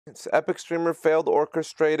It's epic streamer failed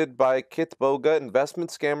orchestrated by Kit Boga. Investment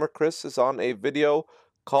scammer Chris is on a video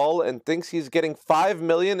call and thinks he's getting 5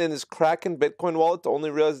 million in his Kraken Bitcoin wallet to only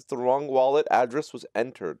realize the wrong wallet address was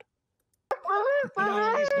entered.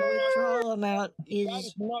 The withdrawal amount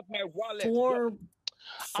is not my wallet.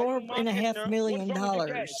 $4.5 million.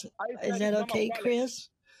 Is that okay, Chris?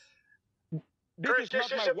 Chris, this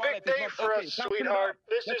is a big day for us, sweetheart.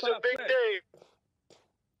 This is a big day.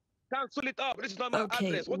 Cancel it up. This is not my Okay,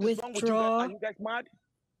 address. What is wrong with you guys? withdraw. Are you guys mad?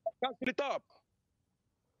 Cancel it up.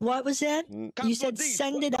 What was that? Cancel You said this.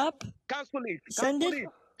 send it up? Cancel it. Send Cancel it?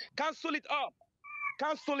 Cancel it up.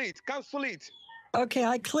 Cancel it. Cancel it. Okay,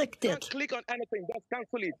 I clicked Don't it. click on anything. Just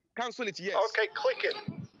cancel it. Cancel it. Yes. Okay, click it.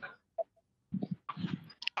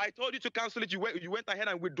 I told you to cancel it. You went ahead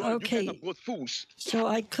and withdrew. Okay. You guys are both fools. So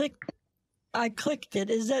I clicked it.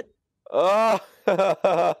 Is that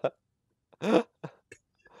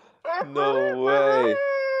No way.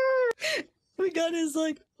 we got his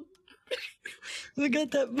we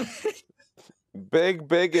got that Big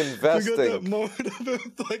We got that investing. moment of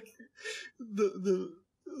it, like the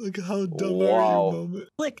like how dumb Wow. are you moment.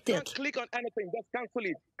 clicked Don't it. click on anything. Just cancel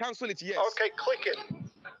it. Cancel it. Yes. Okay, click it.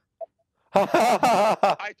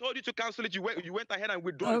 I told you to cancel it. You went ahead and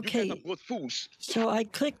withdrew. You Okay. guys are both fools. So I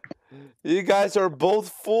clicked You guys are both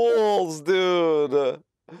fools, dude.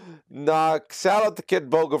 Nah, shout out to Kid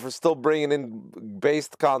Boga for still bringing in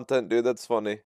based content, dude. That's funny.